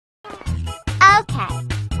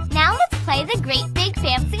the Great Big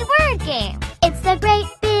Fancy Word Game. It's the Great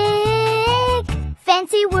Big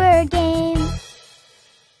Fancy Word Game.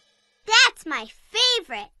 That's my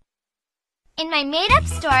favorite. In my made-up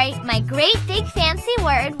story, my great big fancy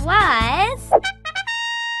word was...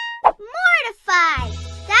 mortified.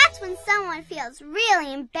 That's when someone feels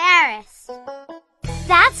really embarrassed.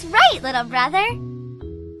 That's right, little brother.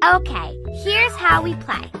 Okay, here's how we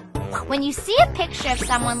play. When you see a picture of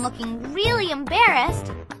someone looking really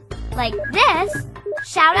embarrassed, like this,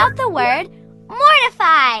 shout out the word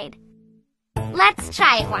mortified. Let's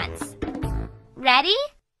try it once. Ready?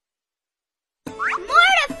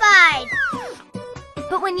 Mortified.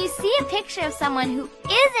 But when you see a picture of someone who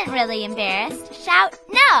isn't really embarrassed, shout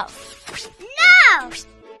no. No.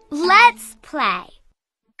 Let's play.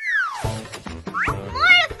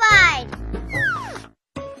 Mortified. No.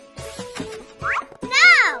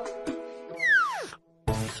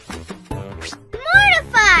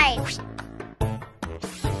 Mortified.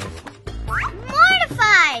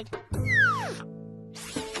 Mortified. No.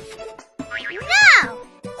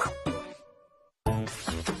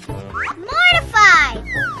 Mortified.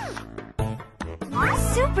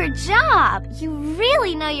 Super job! You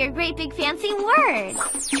really know your great big fancy words.